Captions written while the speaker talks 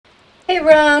Hey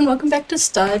everyone, welcome back to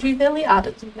Stardew Valley,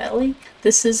 Artisan Valley.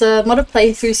 This is a modded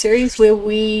playthrough series where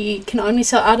we can only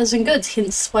sell artisan goods,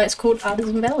 hence why it's called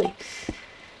Artisan Valley.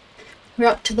 We're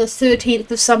up to the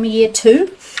 13th of summer year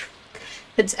 2.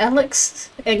 It's Alex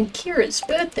and Kira's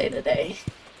birthday today.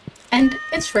 And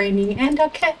it's raining and our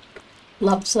cat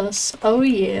loves us. Oh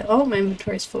yeah, oh my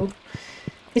inventory's full.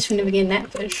 Guess we're never getting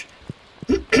that fish.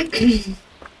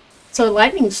 So a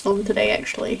lightning storm today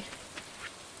actually.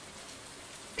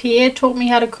 Pierre taught me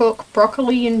how to cook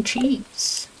broccoli and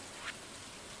cheese.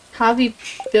 Harvey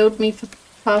billed me for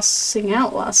passing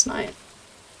out last night.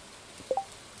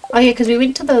 Oh yeah, because we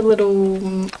went to the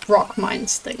little rock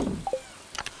mines thing.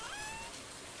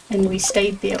 And we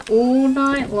stayed there all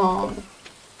night long.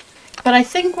 But I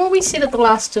think what we said at the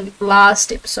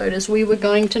last episode is we were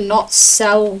going to not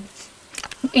sell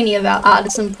any of our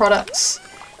artisan products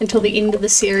until the end of the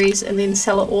series and then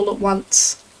sell it all at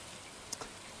once.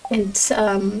 And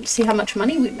see how much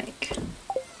money we make.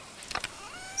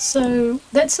 So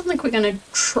that's something we're going to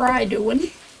try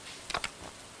doing.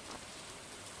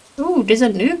 Ooh, there's a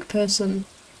nuke person.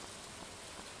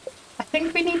 I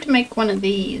think we need to make one of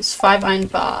these 5 iron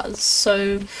bars.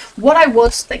 So what I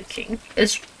was thinking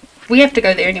is we have to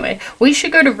go there anyway. We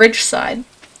should go to Ridgeside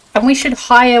and we should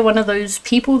hire one of those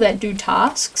people that do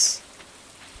tasks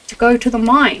to go to the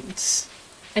mines.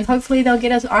 And hopefully they'll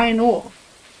get us iron ore.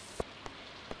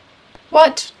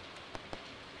 What?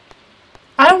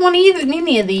 I don't want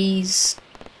any of these.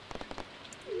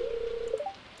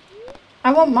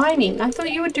 I want mining. I thought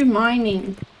you would do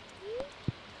mining.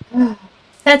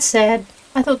 That's sad.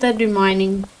 I thought they'd do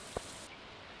mining.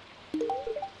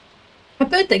 A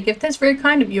birthday gift. That's very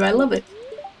kind of you. I love it.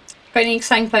 Got any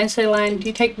exciting plans to land? Do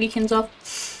you take weekends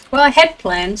off? Well, I had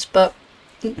plans, but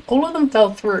all of them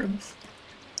fell through.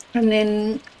 And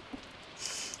then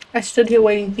I stood here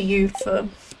waiting for you for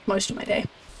most of my day.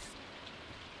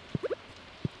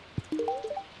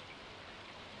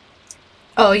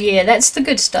 Oh yeah, that's the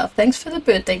good stuff. Thanks for the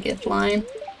birthday gift line.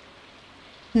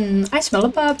 I smell a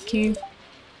barbecue.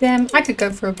 Damn, I could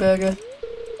go for a burger.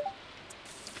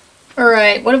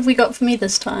 Alright, what have we got for me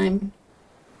this time?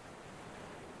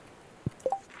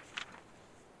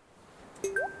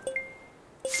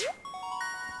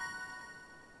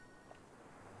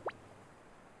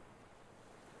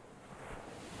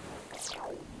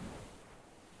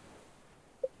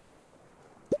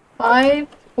 Five,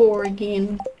 4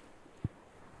 again.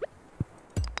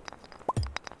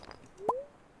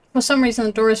 For some reason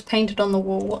the door is painted on the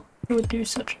wall. What would do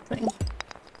such a thing?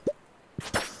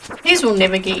 These will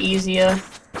never get easier.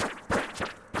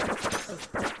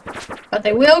 But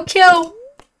they will kill!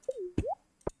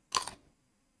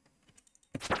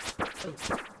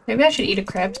 Maybe I should eat a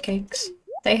crab cakes.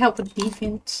 They help with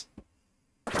defense.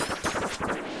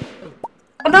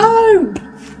 Oh no!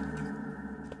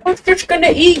 I was just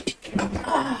gonna eat!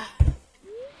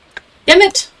 Damn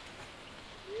it!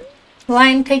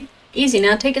 Lion, take easy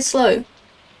now, take it slow.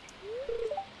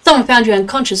 Someone found you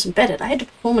unconscious and bedded. I had to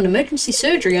perform an emergency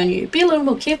surgery on you. Be a little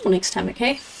more careful next time,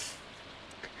 okay?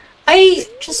 I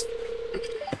just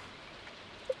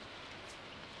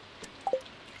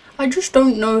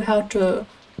don't know how to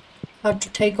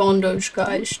take on those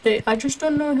guys. I just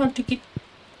don't know how to get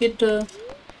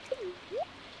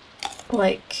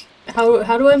like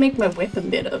how do I make my weapon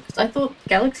better? Because I thought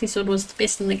Galaxy Sword was the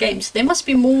best in the game, so there must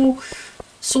be more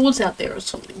swords out there or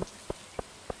something.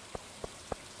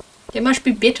 There must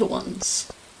be better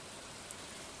ones.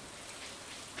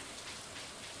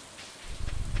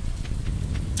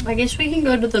 I guess we can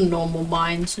go to the normal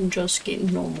mines and just get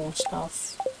normal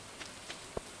stuff.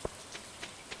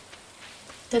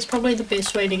 That's probably the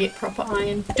best way to get proper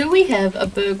iron. Do we have a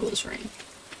burglar's ring?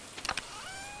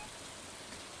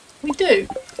 We do.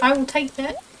 I will take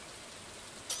that.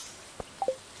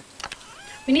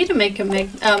 We need to make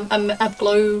a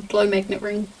glow magnet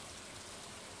ring.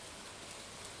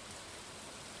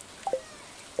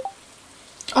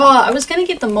 Oh, I was gonna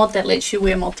get the mod that lets you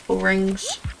wear multiple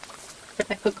rings, but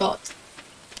I forgot.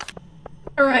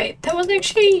 Alright, that was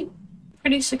actually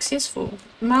pretty successful.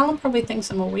 Marlon probably thinks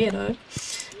I'm a weirdo.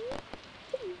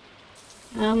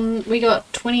 We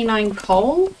got 29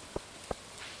 coal,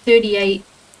 38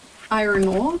 iron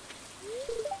ore.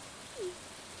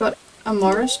 Got a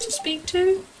Morris to speak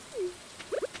to.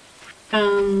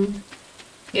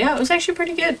 Yeah, it was actually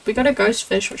pretty good. We got a ghost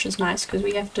fish, which is nice because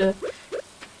we have to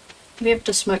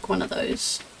smoke one of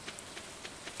those.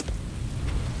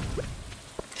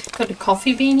 Got a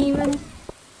coffee bean even.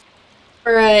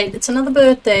 Alright, it's another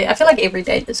birthday. I feel like every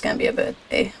day there's gonna be a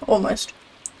birthday, almost.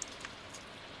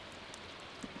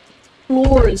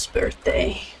 Laura's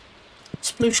birthday.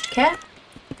 Splooshed cat.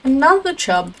 Another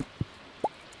chub.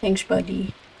 Thanks,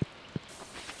 buddy.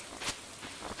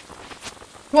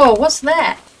 Whoa, what's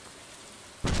that?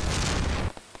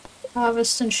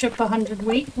 Harvest and ship 100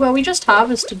 wheat. Well, we just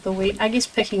harvested the wheat. I guess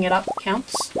picking it up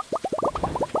counts.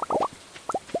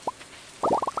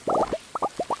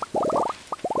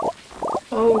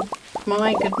 Oh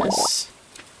my goodness.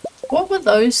 What were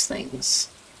those things?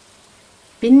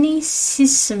 Bini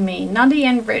sesame, nutty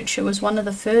and rich. It was one of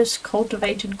the first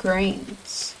cultivated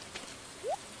grains.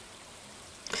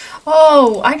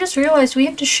 Oh, I just realized we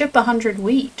have to ship 100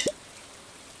 wheat.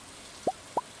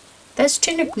 That's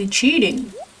technically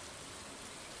cheating.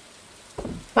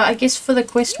 But I guess for the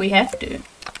quest we have to.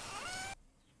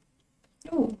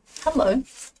 Oh, hello.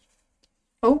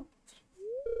 Oh.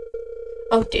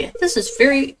 Oh dear, this is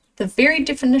the very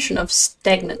definition of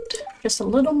stagnant. Just a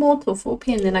little more till 4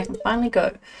 p.m. then I can finally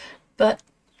go. But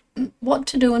what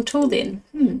to do until then?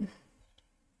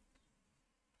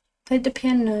 Play the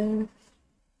piano.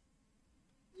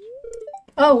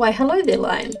 Oh, why hello there,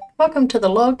 Lion. Welcome to the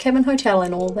log cabin hotel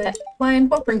and all that. Lion,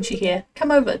 what brings you here? Come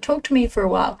over, talk to me for a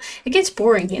while. It gets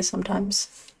boring here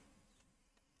sometimes.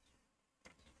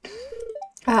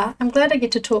 Ah, I'm glad I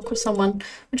get to talk with someone.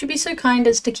 Would you be so kind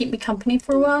as to keep me company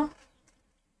for a while?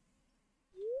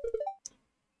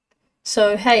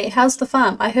 So, hey, how's the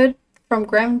farm? I heard from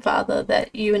grandfather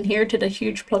that you inherited a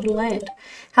huge plot of land.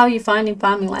 How are you finding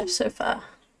farming life so far?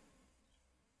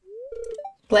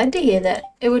 Glad to hear that.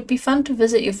 It would be fun to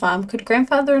visit your farm. Could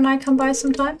grandfather and I come by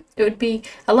sometime? It would be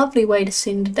a lovely way to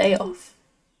send a day off.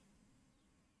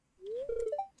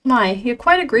 My, you're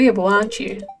quite agreeable, aren't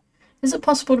you? Is it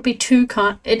possible to be too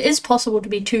kind? It is possible to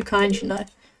be too kind, you know.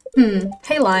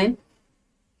 Hey, Lion.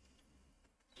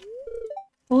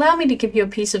 Allow me to give you a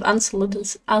piece of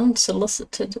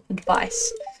unsolicited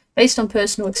advice based on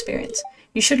personal experience.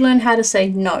 You should learn how to say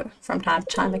no from time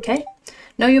to time, okay?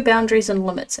 Know your boundaries and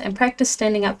limits, and practice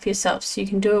standing up for yourself so you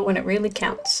can do it when it really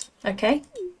counts, okay?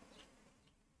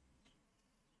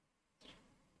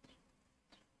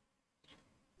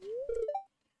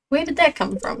 Where did that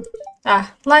come from?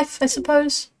 Ah, life, I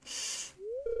suppose.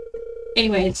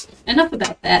 Anyways, enough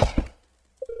about that.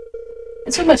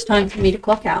 It's almost time for me to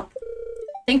clock out.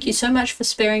 Thank you so much for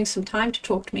sparing some time to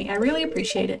talk to me. I really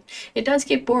appreciate it. It does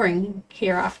get boring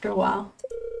here after a while.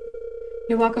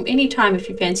 You're welcome anytime if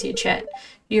you fancy a chat.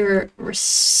 You're a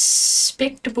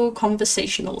respectable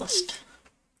conversationalist.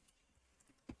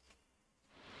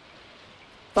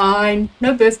 Fine.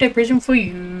 No birthday present for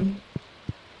you.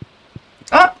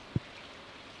 Oh!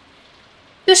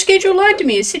 The schedule lied to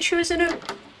me. It said she was in a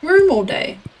room all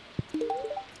day.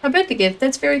 A birthday gift.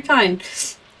 That's very kind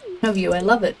of you. I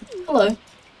love it. Hello.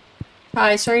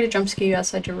 Hi. Sorry to jump scare you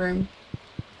outside your room.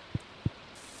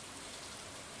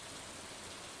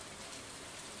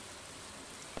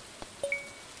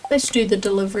 Let's do the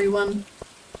delivery one.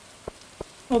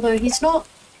 Although he's not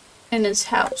in his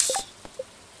house.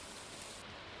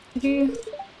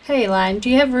 Hey, Lion, do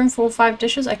you have room for all 5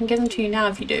 dishes? I can give them to you now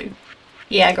if you do.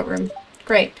 Yeah, I got room.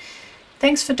 Great.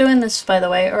 Thanks for doing this, by the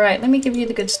way. Alright, let me give you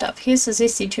the good stuff. Here's the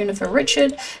zesty tuna for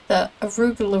Richard, the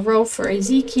arugula roll for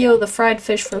Ezekiel, the fried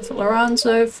fish for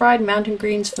Lorenzo, fried mountain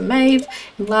greens for Maeve,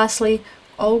 and lastly,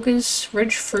 Olga's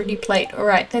rich fruity plate.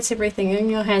 Alright, that's everything in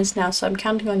your hands now, so I'm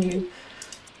counting on you.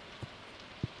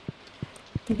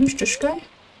 And who's this guy?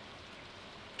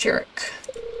 Jarek.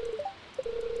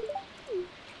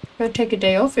 Gotta take a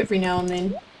day off every now and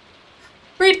then.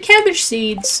 Red cabbage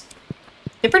seeds!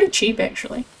 They're pretty cheap,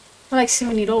 actually. They're like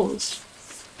 $70.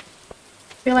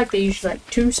 I feel like they're usually like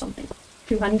 2 something.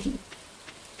 200.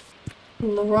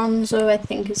 Lorenzo, I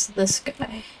think, is this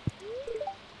guy.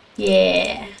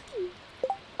 Yeah.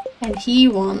 And he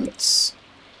wants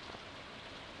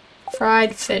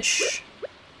fried fish.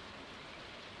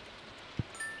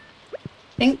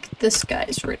 I think this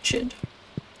guy's Richard.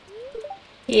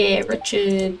 Yeah,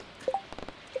 Richard.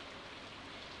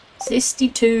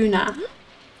 Zesty tuna.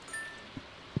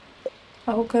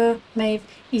 Olga, Maeve,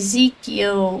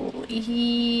 Ezekiel.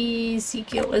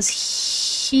 Ezekiel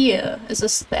is here. Is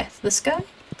this guy?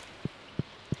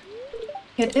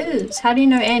 It is. How do you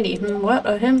know Andy? What?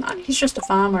 Oh, him? He's just a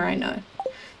farmer, I know.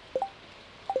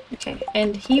 Okay,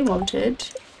 and he wanted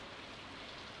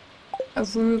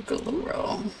arugula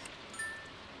roll.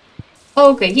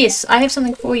 Okay, yes, I have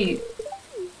something for you.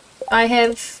 I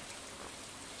have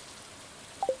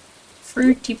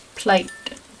fruity plate.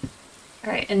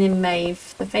 Alright, and then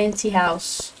Maeve, the fancy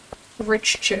house, the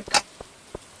rich chick,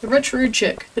 the rich rude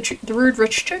chick, the rude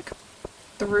rich chick,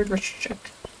 the rude rich chick,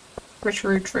 rich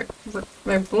rude trick, blah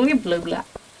blah blah blah.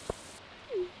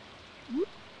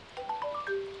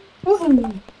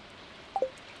 Woohoo! Do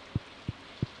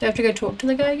I have to go talk to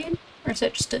the guy again? Or is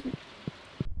that just it?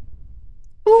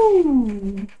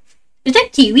 Ooh. Is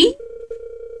that kiwi?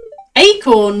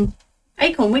 Acorn!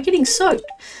 Acorn, we're getting soaked.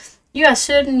 You are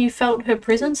certain you felt her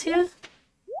presence here?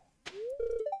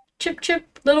 Chip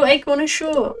Chip, little Acorn is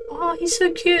sure. Oh, he's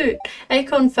so cute.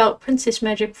 Acorn felt princess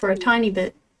magic for a tiny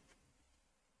bit.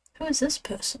 Who is this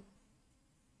person?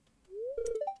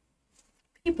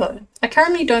 Peepo. I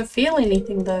currently don't feel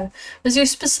anything though. Was there a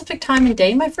specific time and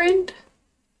day, my friend?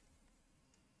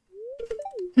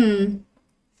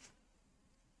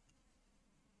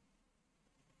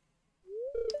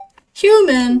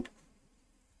 Human!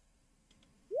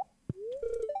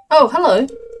 Oh, hello.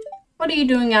 What are you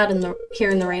doing out here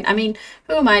in the rain? I mean,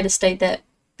 who am I to state that,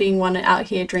 being one out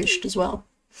here drenched as well?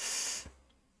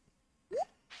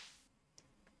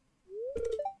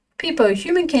 Peepo,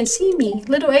 human can see me.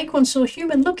 Little Acorn saw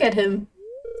human look at him.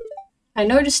 I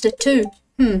noticed it too.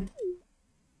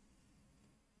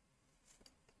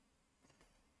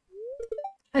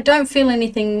 I don't feel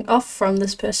anything off from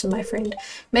this person, my friend.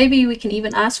 Maybe we can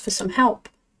even ask for some help.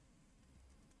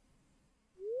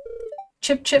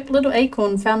 Chip Chip, little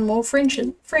Acorn found more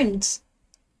friends.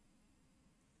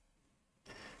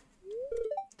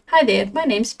 Hi there, my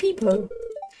name's Peepo.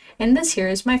 And this here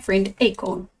is my friend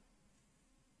Acorn.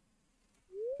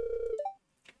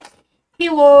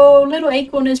 Hello, little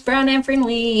Acorn is brown and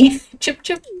friendly. Chip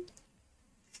Chip.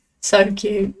 So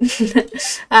cute.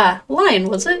 Ah, Lion,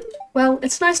 was it? Well,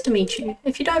 it's nice to meet you.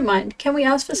 If you don't mind, can we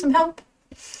ask for some help?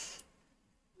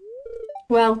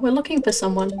 Well, we're looking for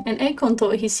someone, and Acorn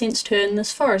thought he sensed her in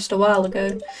this forest a while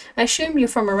ago. I assume you're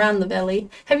from around the valley.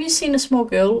 Have you seen a small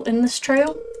girl in this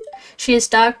trail? She has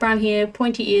dark brown hair,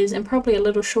 pointy ears, and probably a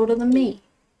little shorter than me.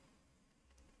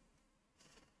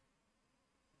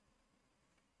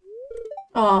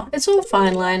 Oh, it's all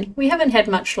fine, Lion. We haven't had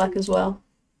much luck as well.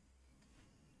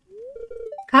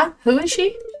 Huh? Who is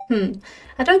she?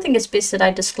 I don't think it's best that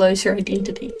I disclose her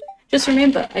identity. Just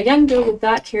remember, a young girl with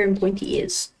dark hair and pointy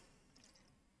ears.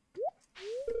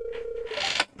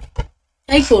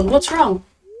 Acorn, what's wrong?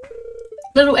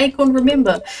 Little Acorn,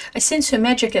 remember, I sense her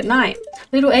magic at night.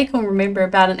 Little Acorn, remember,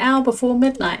 about an hour before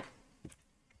midnight.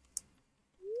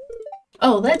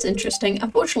 Oh, that's interesting.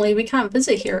 Unfortunately, we can't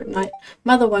visit here at night.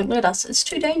 Mother won't let us. It's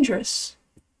too dangerous.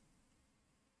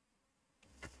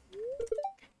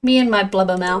 Me and my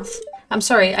blubber mouth. I'm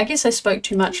sorry, I guess I spoke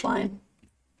too much, Lion.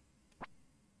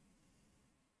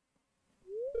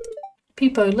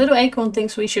 Peepo, little Acorn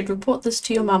thinks we should report this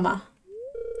to your mama.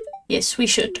 Yes, we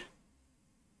should.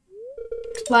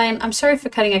 Lion, I'm sorry for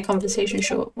cutting our conversation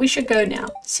short. We should go now.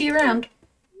 See you around.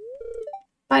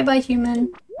 Bye-bye,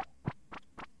 human.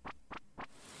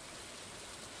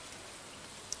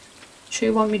 So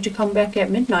you want me to come back at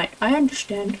midnight? I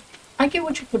understand. I get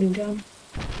what you're putting down.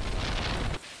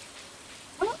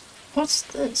 What's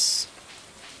this?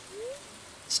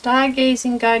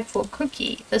 Stargazing guide for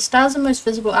Cookie. The stars are most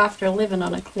visible after 11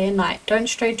 on a clear night. Don't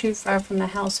stray too far from the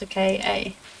house,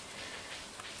 okay?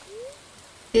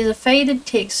 There's a faded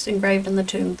text engraved in the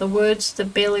tomb. The words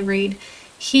that barely read.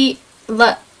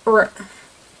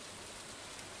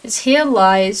 It's here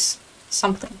lies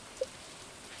something.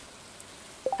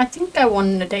 I think I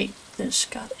want to date this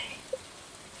guy.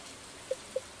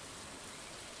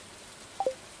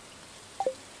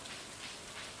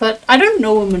 But I don't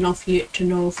know him enough yet to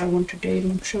know if I want to date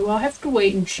him, so I'll have to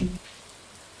wait and see.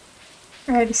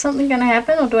 Alright, is something gonna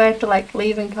happen, or do I have to like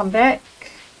leave and come back?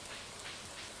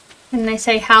 When they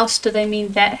say house, do they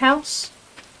mean that house?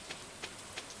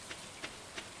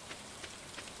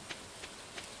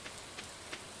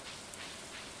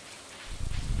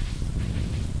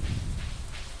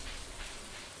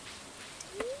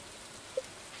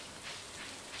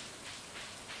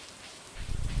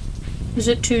 Is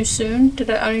it too soon?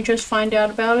 Did I only just find out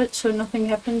about it, so nothing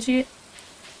happens yet?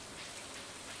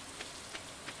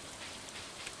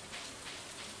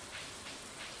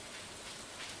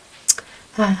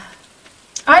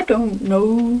 I don't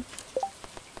know.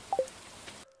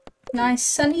 Nice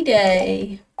sunny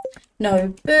day.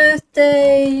 No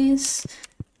birthdays.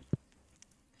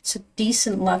 It's a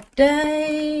decent luck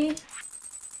day.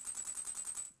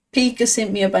 Pika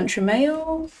sent me a bunch of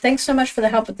mail. Thanks so much for the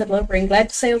help with the delivery. Glad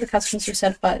to say all the customers are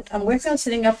satisfied. I'm working on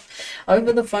setting up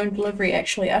over the phone delivery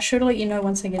actually. I should let you know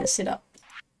once I get it set up.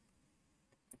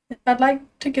 I'd like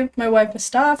to give my wife a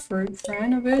star fruit for our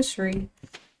anniversary.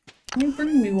 Can you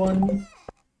bring me one?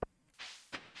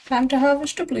 Time to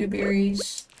harvest the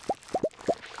blueberries.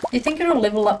 Do you think it'll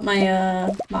level up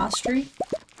my mastery?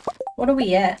 What are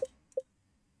we at?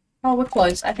 Oh, we're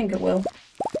close. I think it will.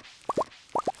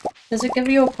 Does it give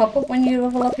you a pop-up when you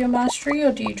level up your mastery,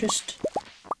 or do you just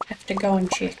have to go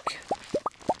and check?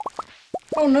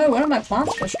 Oh no, one of my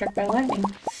plants got struck by lightning.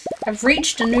 I've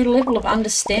reached a new level of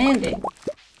understanding.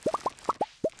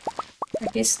 I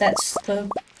guess that's the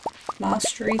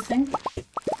mastery thing.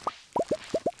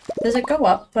 Does it go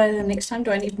up by the next time? Do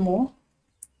I need more?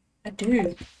 I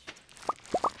do.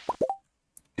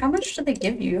 How much do they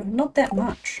give you? Not that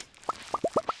much.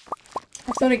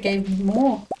 I thought it gave me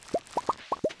more.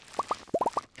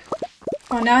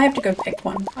 Oh, now I have to go pick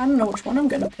one. I don't know which one I'm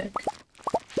gonna pick.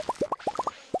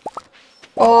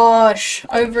 Gosh,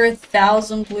 over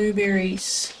 1,000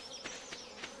 blueberries.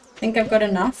 Think I've got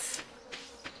enough?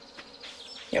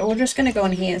 Yeah, we're just gonna go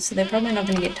in here, so they're probably not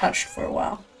gonna get touched for a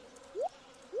while.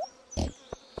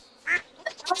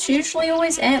 It's usually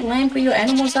always land where your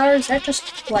animals are. Is that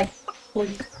just like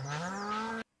fluke?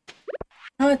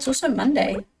 Oh, it's also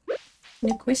Monday.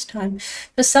 New quest time.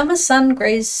 The summer sun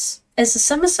graces. As the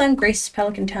summer sun graces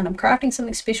Pelican Town, I'm crafting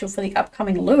something special for the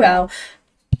upcoming luau.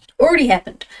 Already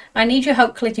happened. I need your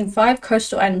help collecting 5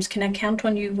 coastal items. Can I count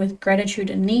on you with gratitude,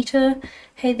 Anita?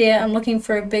 Hey there, I'm looking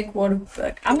for a big water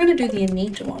book. I'm going to do the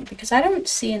Anita one because I don't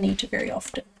see Anita very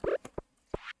often.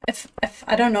 If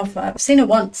I don't know if I've seen her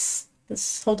once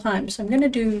this whole time, so I'm going to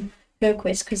do her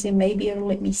quest because then maybe it'll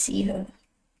let me see her.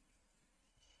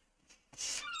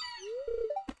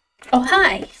 Oh,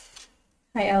 hi.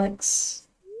 Hi, Alex.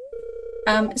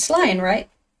 It's Lion, right?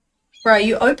 Bro,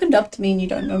 you opened up to me and you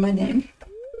don't know my name.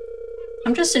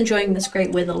 I'm just enjoying this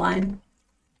great weather, Lion.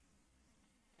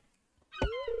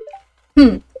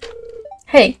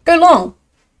 Hey, go long!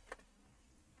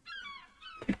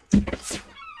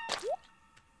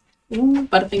 Ooh,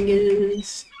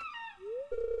 Butterfingers.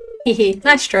 Hehe,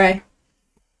 nice try.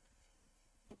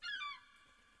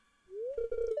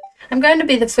 I'm going to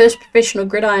be the first professional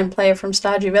gridiron player from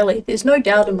Stardew Valley. There's no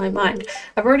doubt in my mind.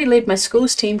 I've already led my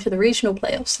school's team to the regional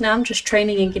playoffs. Now I'm just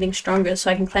training and getting stronger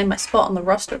so I can claim my spot on the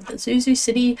roster of the Zuzu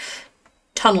City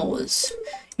Tunnelers.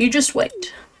 You just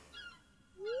wait.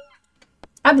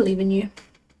 I believe in you.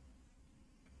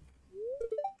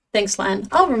 Thanks, Lan.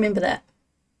 I'll remember that.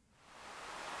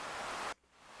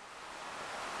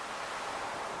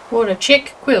 Water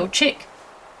check, quill check.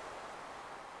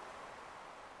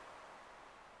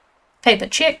 Paper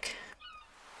check.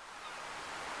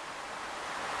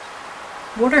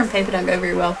 Water and paper don't go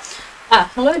very well.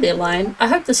 Ah, hello there, Lion. I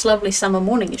hope this lovely summer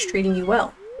morning is treating you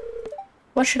well.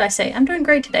 What should I say? I'm doing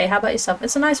great today. How about yourself?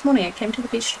 It's a nice morning. I came to the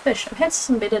beach to fish. I've had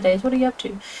some better days. What are you up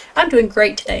to? I'm doing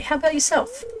great today. How about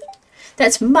yourself?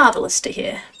 That's marvellous to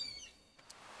hear.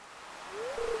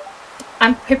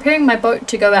 I'm preparing my boat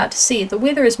to go out to sea. The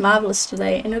weather is marvellous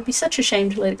today, and it would be such a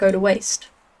shame to let it go to waste.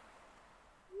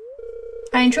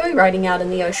 I enjoy riding out in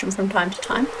the ocean from time to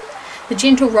time. The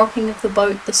gentle rocking of the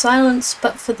boat, the silence,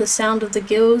 but for the sound of the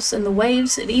gills and the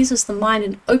waves, it eases the mind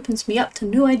and opens me up to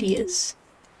new ideas.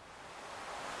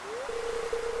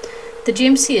 The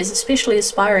GMC is especially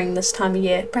aspiring this time of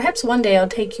year. Perhaps one day I'll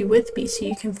take you with me so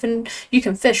you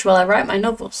can fish while I write my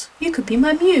novels. You could be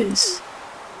my muse.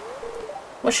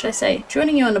 What should I say?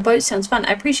 Joining you on a boat sounds fun.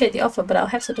 I appreciate the offer, but I'll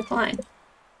have to decline.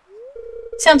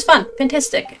 Sounds fun.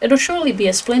 Fantastic. It'll surely be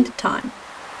a splendid time.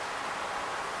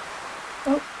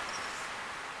 Oh.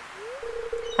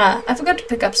 I forgot to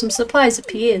pick up some supplies at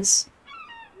Pierre's.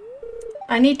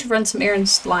 I need to run some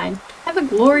errands, Lion. Have a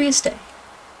glorious day.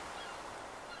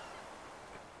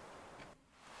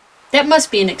 That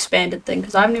must be an expanded thing,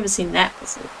 because I've never seen that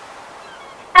before.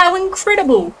 How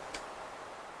incredible!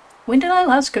 When did I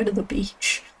last go to the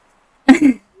beach?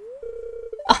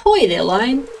 Ahoy there,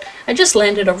 Lion! I just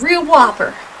landed a real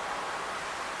whopper.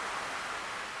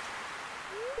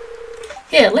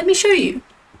 Here, let me show you.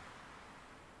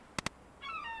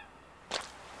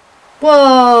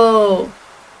 Whoa!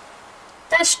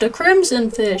 That's the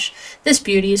crimson fish. This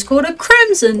beauty is called a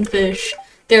crimson fish.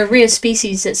 They're a rare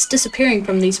species that's disappearing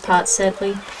from these parts,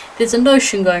 sadly. There's a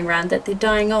notion going around that they're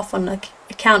dying off on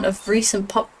account of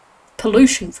recent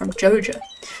pollution from Joja.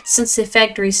 Since their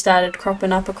factories started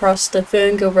cropping up across the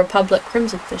Verngill Republic,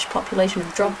 crimson fish population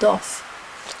have dropped off.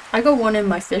 I got one in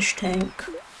my fish tank.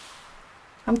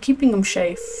 I'm keeping them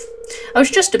safe. I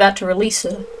was just about to release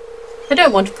her. I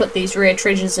don't want to put these rare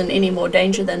treasures in any more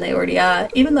danger than they already are,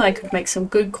 even though I could make some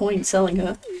good coin selling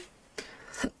her.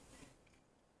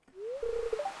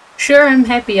 Sure, I'm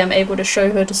happy I'm able to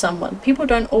show her to someone. People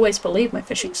don't always believe my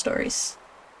fishing stories.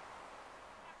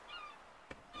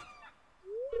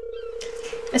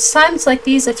 At times like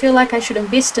these, I feel like I should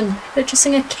invest in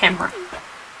purchasing a camera.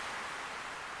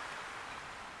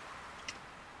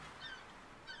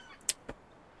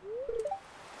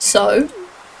 So,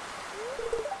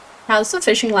 how's the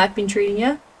fishing life been treating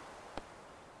you?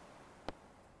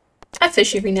 I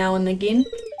fish every now and again.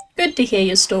 Good to hear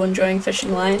you're still enjoying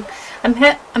fishing, Lion. I'm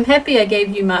happy I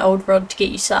gave you my old rod to get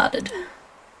you started.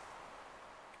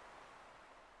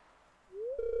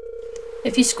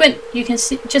 If you squint, you can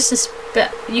see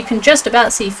you can just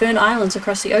about see Fern Islands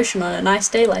across the ocean on a nice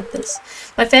day like this.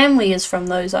 My family is from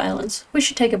those islands. We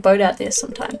should take a boat out there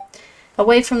sometime.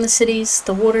 Away from the cities,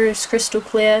 the water is crystal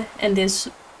clear, and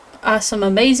are some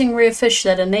amazing rare fish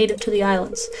that are native to the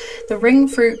islands. The ring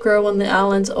fruit grow on the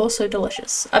islands are also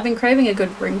delicious. I've been craving a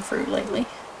good ring fruit lately.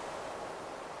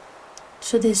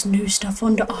 So there's new stuff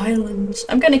on the islands.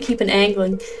 I'm gonna keep on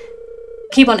angling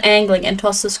and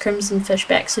toss this crimson fish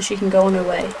back so she can go on her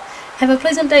way. Have a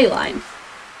pleasant day, Line.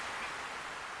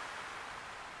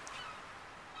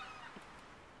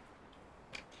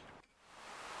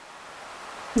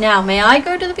 Now, may I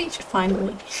go to the beach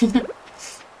finally?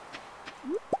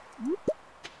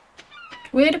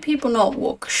 Where do people not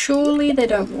walk? Surely they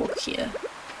don't walk here.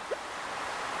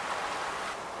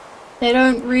 They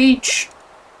don't reach.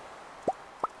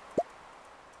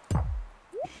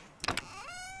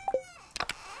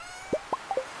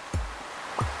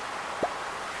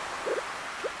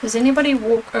 Does anybody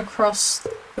walk across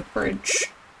the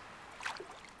bridge?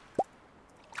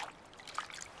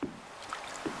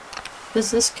 Does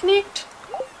this connect?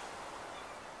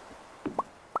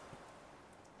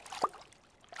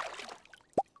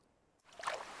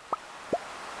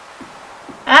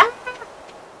 Ah!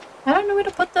 I don't know where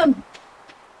to put them.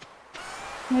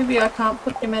 Maybe I can't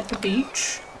put them at the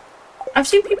beach. I've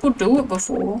seen people do it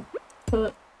before,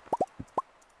 but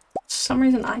for some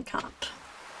reason I can't.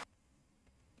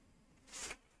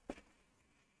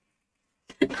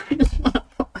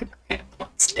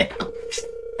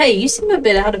 Hey, you seem a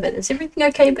bit out of it. Is everything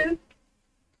okay, boo?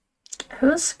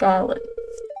 Who's Scarlet?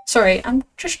 Sorry, I'm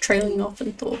just trailing off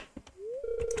in thought.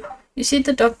 You said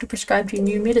the doctor prescribed you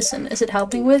new medicine. Is it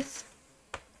helping with?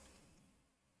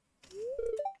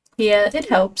 Yeah, it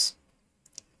helps.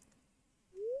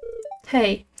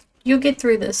 Hey, you'll get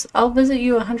through this. I'll visit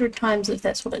you 100 times if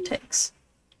that's what it takes.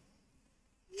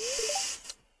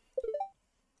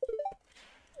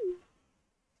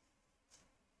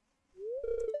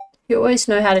 You always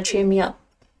know how to cheer me up.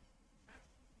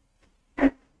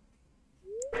 Oh,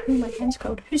 my hand's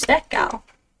cold. Who's that gal?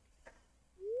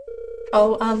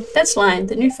 Oh, that's Lion,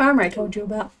 the new farmer I told you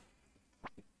about.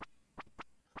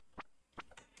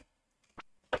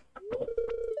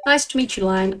 Nice to meet you,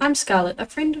 Lion. I'm Scarlet, a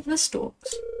friend of the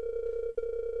Storks.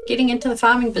 Getting into the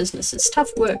farming business is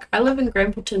tough work. I live in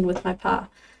Grampleton with my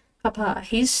papa.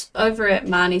 He's over at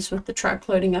Marnie's with the truck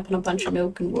loading up on a bunch of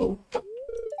milk and wool.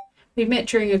 We met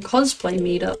during a cosplay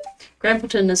meetup.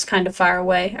 Grampleton is kind of far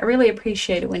away. I really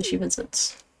appreciate it when she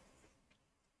visits.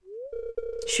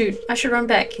 Shoot, I should run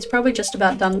back. He's probably just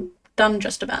about done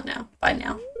just about now. By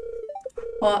now.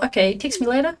 Well, okay, text me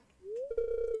later?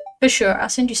 For sure, I'll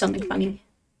send you something funny.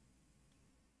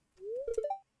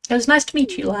 It was nice to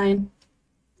meet you, Lion.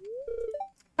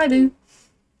 Bye, boo.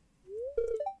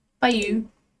 Bye, you.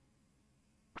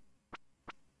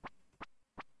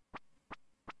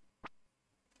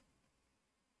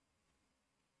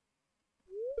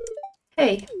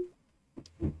 Hey.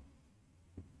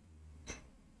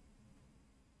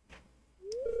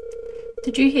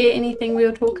 Did you hear anything we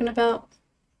were talking about?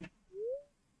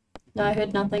 No, I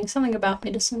heard nothing. Something about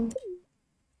medicine.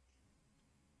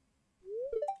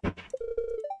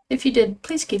 If you did,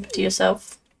 please keep it to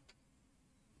yourself.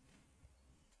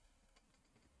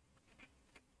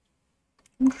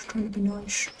 I'm just trying to be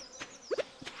nice.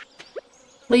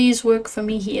 Please work for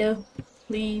me here.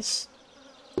 Please.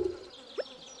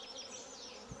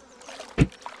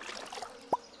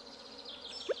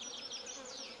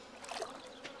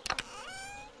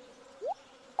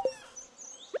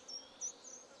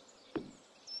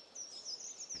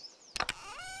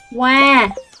 Wah!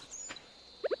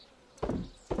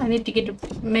 I need to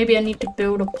get maybe I need to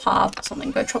build a path or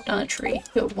something. Go chop down a tree.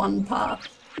 Build one path.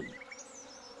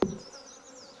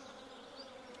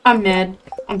 I'm mad.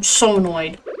 I'm so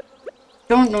annoyed.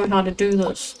 Don't know how to do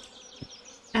this.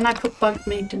 And I put bug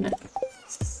meat in it.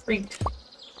 Freak.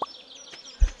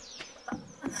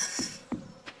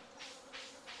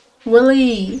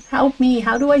 Willie, help me.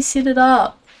 How do I set it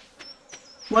up?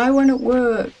 Why won't it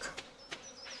work?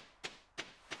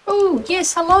 Oh,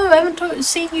 yes, hello. I haven't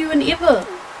seen you in ever.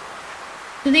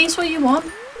 Are these what you want?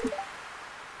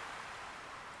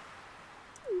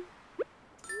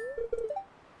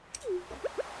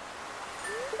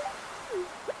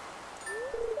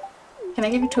 Can I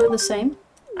give you two of the same?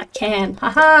 I can.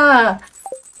 Haha!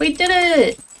 We did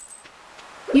it!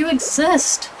 You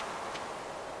exist!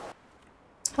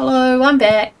 Hello, I'm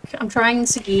back. I'm trying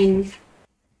this again.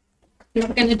 I'm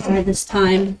not gonna die this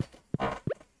time.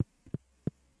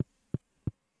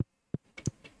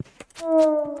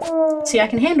 See, I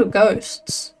can handle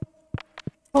ghosts.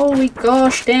 Holy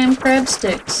gosh, damn crab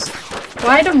sticks.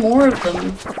 Why do more of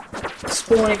them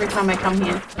spawn every time I come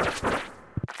here?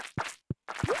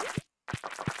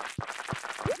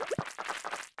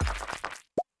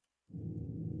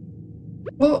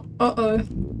 Oh, uh-oh.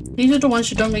 These are the ones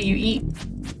you don't let you eat.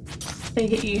 They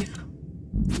hit you.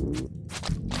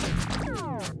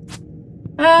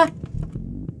 Ah!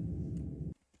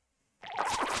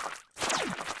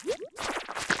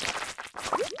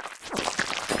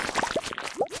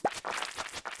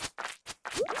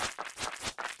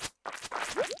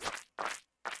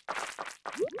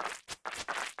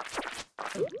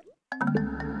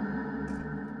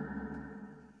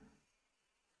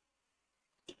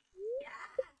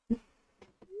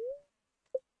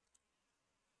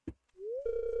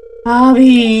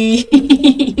 Abby!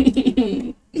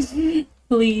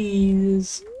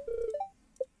 Please.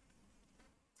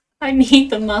 I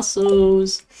need the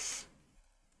muscles.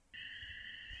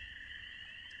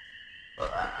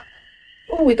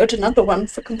 Oh, we got another one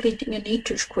for completing an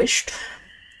eater's quest.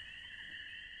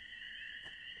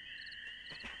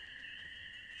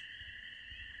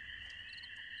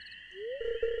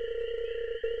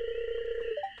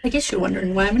 I guess you're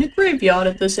wondering why I'm in a graveyard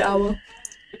at this hour.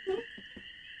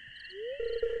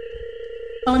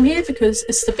 Well, I'm here because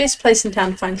it's the best place in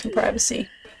town to find some privacy.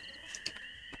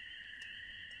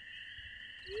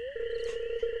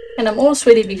 And I'm all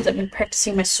sweaty because I've been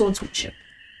practicing my swordsmanship.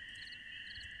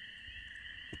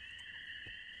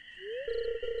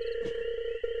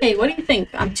 Hey, what do you think?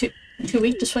 I'm too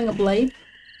weak to swing a blade?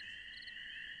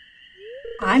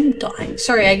 I'm dying.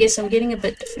 Sorry, I guess I'm getting a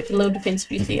little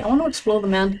defensive, you see. I want to explore the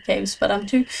mountain caves, but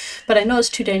I know it's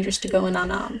too dangerous to go in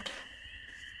unarmed.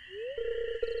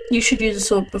 You should use a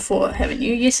sword before, haven't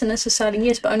you? Yes, and it's exciting.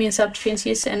 Yes, but only in self-defense.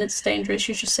 Yes, and it's dangerous.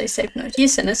 You should say safe note.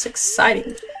 Yes, and it's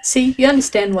exciting. See, you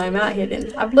understand why I'm out here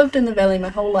then. I've lived in the valley my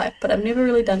whole life, but I've never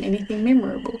really done anything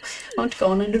memorable. I want to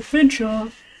go on an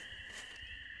adventure.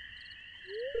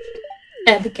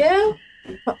 Abigail?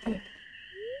 Uh-oh.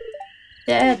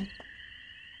 Dad.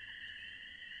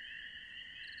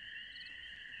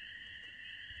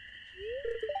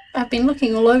 I've been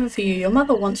looking all over for you. Your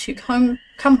mother wants you come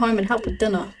home and help with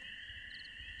dinner.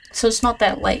 So it's not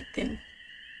that late then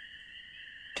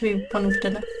to be one with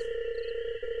dinner.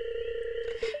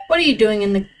 What are you doing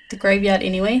in the graveyard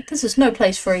anyway? This is no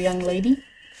place for a young lady.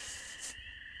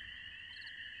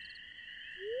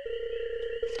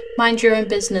 Mind your own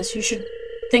business. You should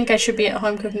think I should be at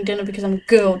home cooking dinner because I'm a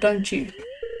girl, don't you?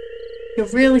 You're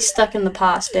really stuck in the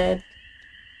past, Dad.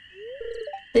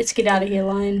 Let's get out of here,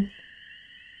 Lion.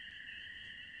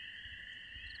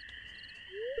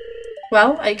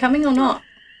 Well, are you coming or not?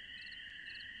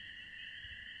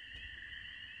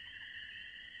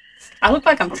 I look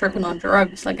like I'm tripping on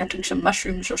drugs, like I took some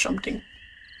mushrooms or something.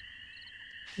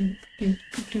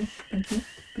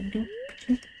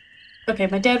 Okay,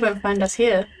 my dad won't find us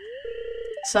here.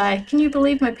 Sigh, can you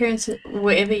believe my parents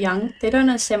were ever young? They don't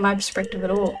understand my perspective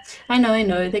at all. I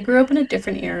know, they grew up in a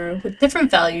different era, with different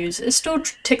values. It still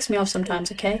ticks me off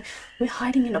sometimes, okay? We're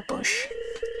hiding in a bush.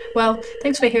 Well,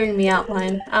 thanks for hearing me out,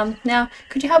 Lion. Now,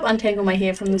 could you help untangle my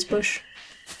hair from this bush?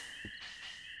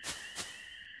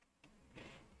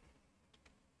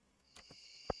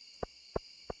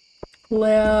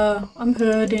 Claire, I'm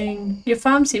hurting. Your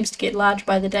farm seems to get large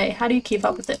by the day. How do you keep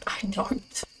up with it? I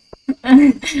don't.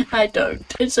 I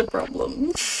don't. It's a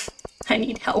problem. I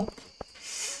need help.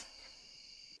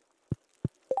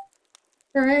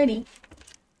 Alrighty.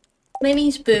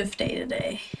 Lenny's birthday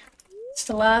today. It's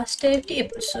the last day of the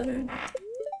episode.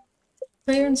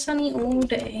 Clear and sunny all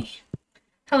day.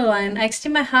 Hello, Lion. I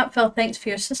extend my heartfelt thanks for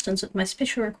your assistance with my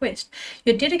special request.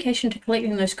 Your dedication to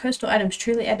collecting those coastal items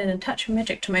truly added a touch of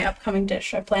magic to my upcoming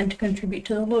dish. I plan to contribute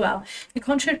to the luau. Your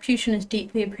contribution is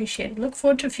deeply appreciated. Look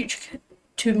forward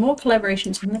to more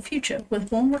collaborations in the future.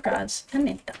 With warm regards,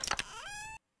 Aneta.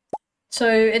 So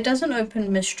it doesn't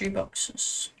open mystery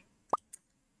boxes.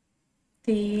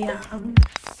 The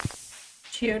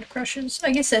geode crushers.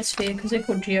 I guess that's fair because they're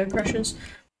called geode crushers.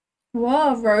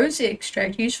 Wow, rose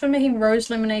extract used for making rose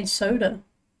lemonade soda.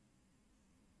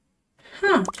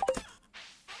 Huh.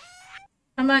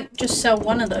 I might just sell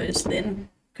one of those then,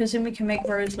 because then we can make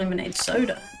rose lemonade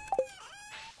soda.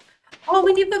 Oh,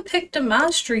 we never picked a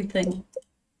mastery thing.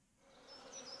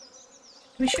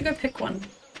 We should go pick one.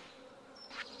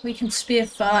 We can spare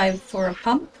 5 for a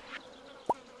pump.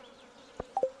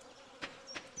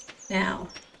 Now,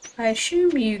 I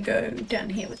assume you go down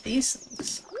here with these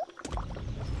things.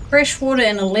 Fresh water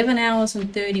in 11 hours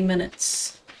and 30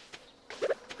 minutes.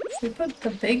 Should we put the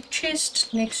big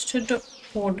chest next to the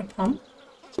water pump?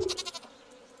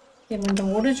 Then when the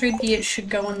water's ready, it should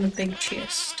go in the big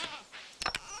chest.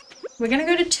 We're gonna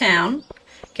go to town,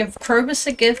 give Krobus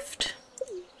a gift,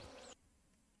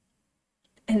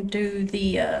 and do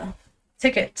the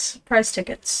tickets, prize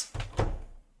tickets.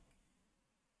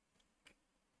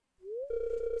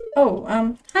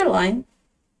 Oh, hi Line.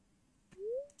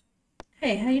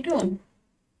 Hey, how you doing?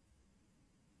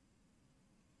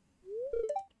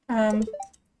 I've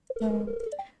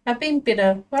been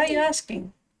better. Why are you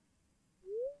asking?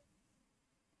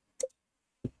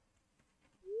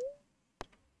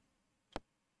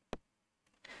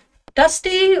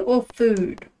 Dusty or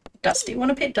food? Dusty. Want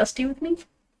to pet Dusty with me?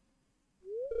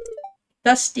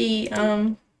 Dusty,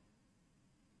 I'd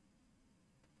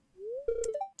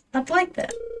like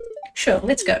that. Sure,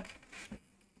 let's go.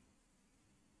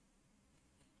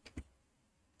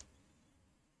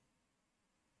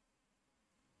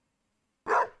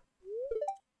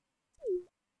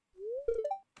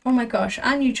 Oh my gosh,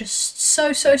 aren't you just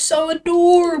so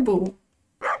adorable?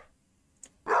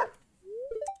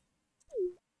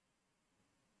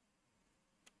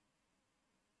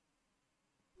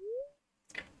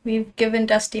 We've given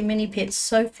Dusty mini pets.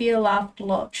 Sophia laughed a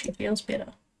lot. She feels better.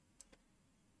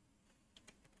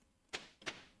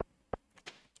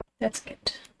 That's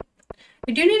good.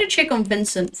 We do need to check on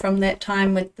Vincent from that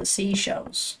time with the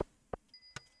seashells.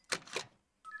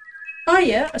 Oh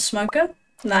yeah, a smoker.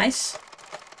 Nice.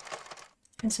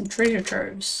 And some treasure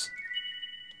troves.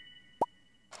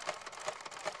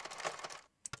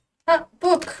 Ah,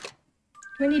 book!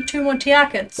 We need 2 more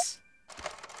tiakets.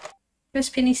 Miss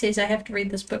Penny says I have to read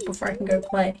this book before I can go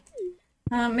play.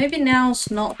 Maybe now's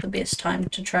not the best time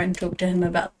to try and talk to him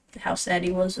about how sad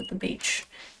he was at the beach.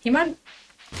 He might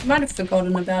have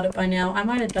forgotten about it by now. I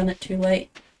might have done it too late.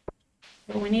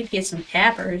 But we need to get some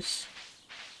tappers.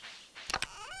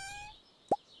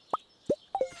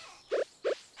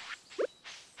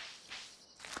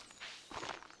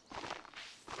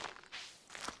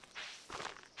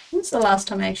 When's the last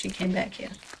time I actually came back here?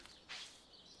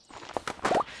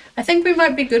 I think we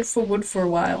might be good for wood for a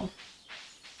while.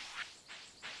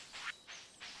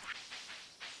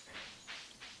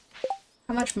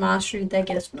 How much mastery did they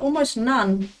get us? Almost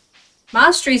none.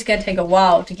 Mastery's gonna take a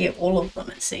while to get all of them,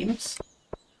 it seems.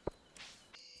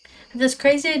 I have this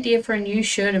crazy idea for a new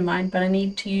shirt in mind, but I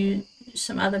need to use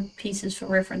some other pieces for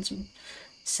reference. I'm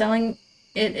selling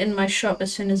it in my shop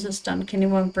as soon as it's done. Can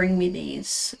anyone bring me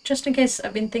these? Just in case,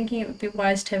 I've been thinking it would be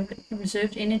wise to have a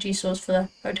reserved energy source for the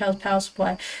hotel's power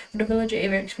supply. Would a villager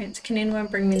ever experience? Can anyone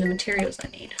bring me the materials I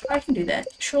need? I can do that.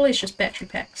 Surely it's just battery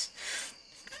packs.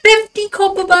 50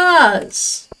 copper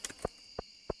bars!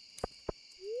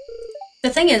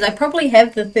 The thing is, I probably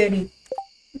have the 30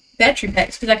 battery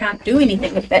packs because I can't do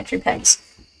anything with battery packs.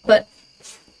 But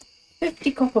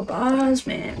 50 copper bars,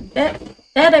 man. That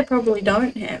I probably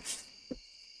don't have.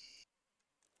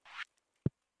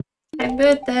 Happy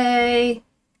birthday!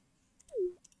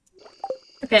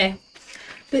 Okay,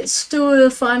 let's do a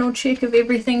final check of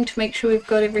everything to make sure we've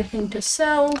got everything to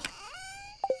sell.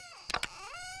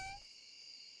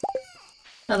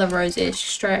 Another rose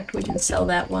extract, we can sell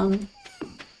that one.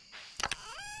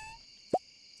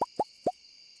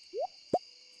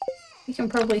 We can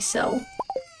probably sell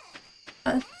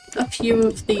a few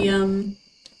of the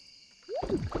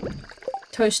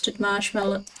toasted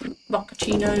marshmallow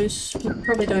mochachinos. We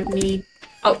probably don't need...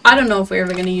 Oh, I don't know if we're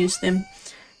ever going to use them.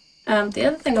 The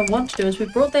other thing I want to do is we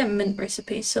brought that mint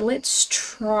recipe, so let's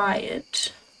try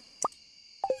it.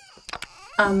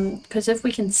 Because if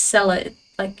we can sell it,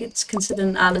 like it's considered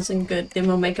an artisan good, then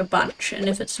we'll make a bunch, and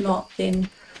if it's not, then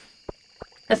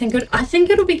I think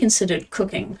it'll be considered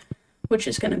cooking, which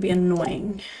is going to be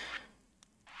annoying.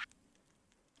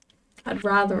 I'd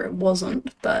rather it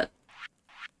wasn't, but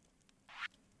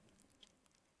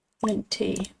mint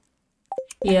tea.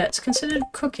 Yeah, it's considered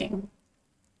cooking.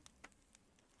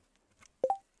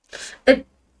 It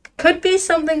could be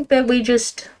something that we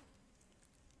just...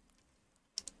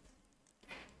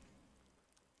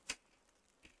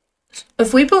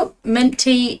 If we put mint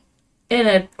tea in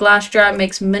a glass jar, it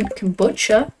makes mint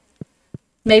kombucha.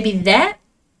 Maybe that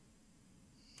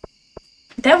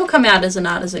will come out as an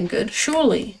artisan good,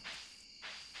 surely.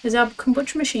 Is our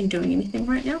kombucha machine doing anything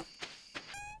right now?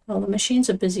 Well, the machines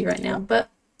are busy right now, but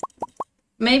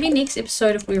maybe next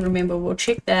episode, if we remember, we'll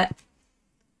check that.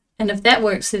 And if that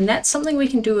works, then that's something we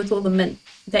can do with all the mint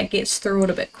that gets through it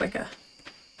a bit quicker.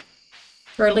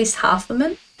 Or at least half the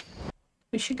mint.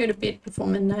 We should go to bed before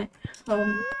midnight.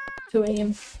 2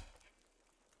 AM.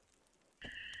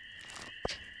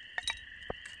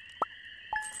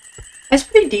 That's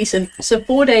pretty decent. So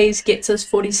 4 days gets us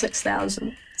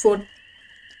 46,000.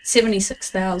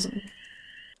 76,000.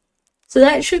 So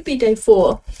that should be day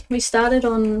 4. We started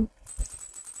on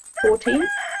 14,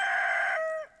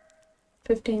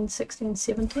 15, 16,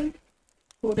 17,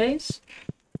 4 days.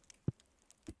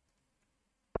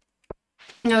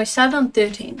 No, we started on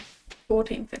 13,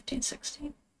 14, 15,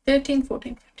 16, 13,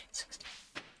 14, 15, 16.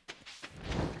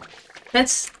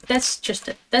 That's just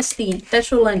it. That's the end.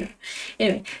 That's all I know.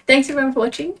 Anyway, thanks everyone for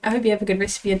watching. I hope you have a good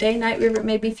rest of your day, night, wherever it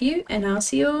may be for you, and I'll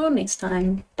see you all next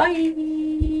time.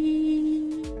 Bye!